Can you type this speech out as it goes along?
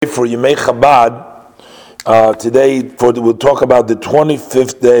for Yemei Chabad. We'll talk about the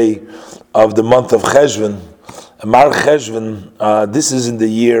 25th day of the month of Cheshvan. Mar Cheshvan, this is in the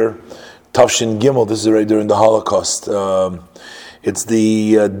year Tafshin Gimel. This is already during the Holocaust. It's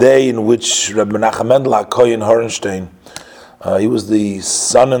the day in which Reb Menachem Mendel HaKohen Horenstein, he was the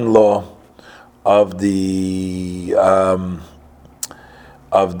son-in-law of the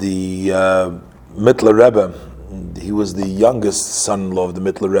Mittler Rebbe. He was the youngest son-in-law of the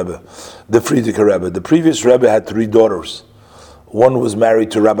Mittler Rebbe, the Frierdiker Rebbe. The previous Rebbe had three daughters. One was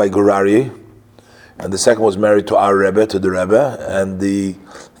married to Rabbi Gurari, and the second was married to our Rebbe, to the Rebbe, and the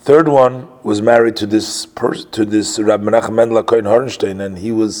third one was married to this Rabbi Menachem Mendel HaKohen Horenstein, and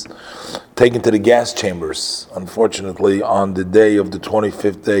he was taken to the gas chambers, unfortunately, on the day of the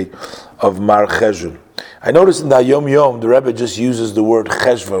 25th day of Mar Cheshvan. I noticed in the Yom Yom, the Rebbe just uses the word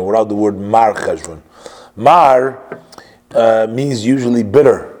Cheshvan without the word Mar Cheshvan. Mar means usually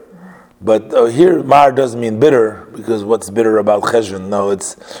bitter, but here Mar doesn't mean bitter, because what's bitter about Cheshvan? No,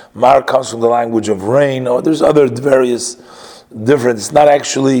 it's Mar comes from the language of rain, or there's other various different. It's not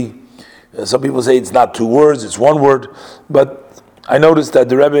actually, some people say it's not two words, it's one word, but I noticed that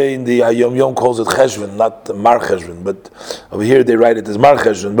the Rebbe in the Yom Yom calls it Cheshvan, not Mar Cheshvan, but over here they write it as Mar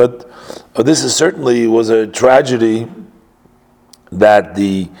Cheshvan. But this is certainly was a tragedy that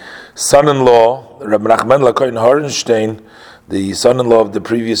the son-in-law, Rabbi Menachem Mendel HaKohen Horenstein, the son-in-law of the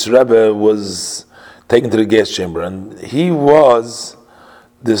previous Rebbe, was taken to the gas chamber, and he was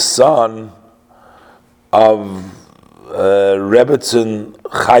the son of Rebbetzin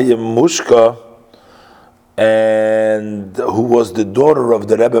Chaim Mushka, and who was the daughter of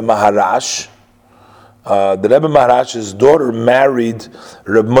the Rebbe Maharash. The Rebbe Maharash's daughter married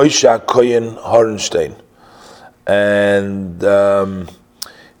Reb Moshe Kohen Horenstein, and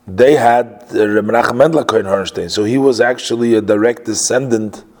they had Reb Menachem Mendel HaKohen Horenstein. So he was actually a direct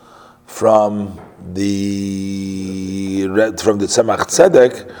descendant from the Tzemach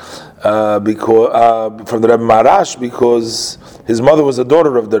Tzedek, from the Rebbe Maharash, because his mother was a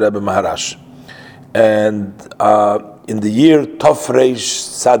daughter of the Rebbe Maharash. And in the year Tov Reish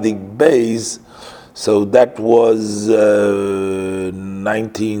Tzadik Beis, so that was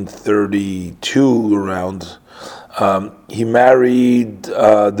 1932 around, he married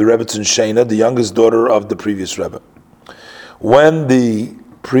the Rebbetzin Shena, the youngest daughter of the previous Rebbe. When the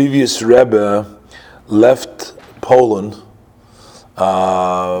previous Rebbe left Poland,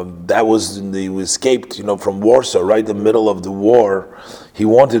 that was he escaped, from Warsaw, right in the middle of the war. He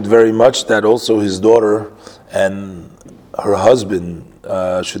wanted very much that also his daughter and her husband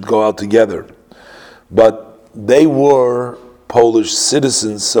should go out together, but they were Polish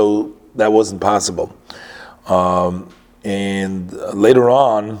citizens, so that wasn't possible. And later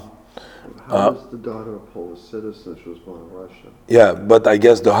on, how was the daughter a Polish citizen? She was born in Russia. Yeah, but I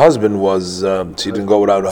guess the husband was. She didn't go without a